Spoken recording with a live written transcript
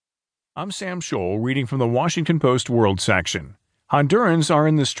I'm Sam Scholl, reading from the Washington Post World section. Hondurans are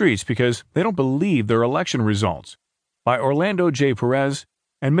in the streets because they don't believe their election results. By Orlando J. Pérez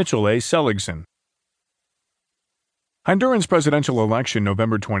and Mitchell A. Seligson. Hondurans' presidential election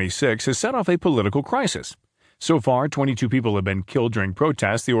November 26 has set off a political crisis. So far, 22 people have been killed during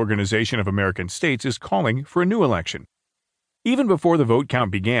protests. The Organization of American States is calling for a new election. Even before the vote count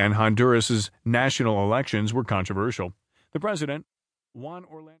began, Honduras's national elections were controversial. The president, Juan Orlando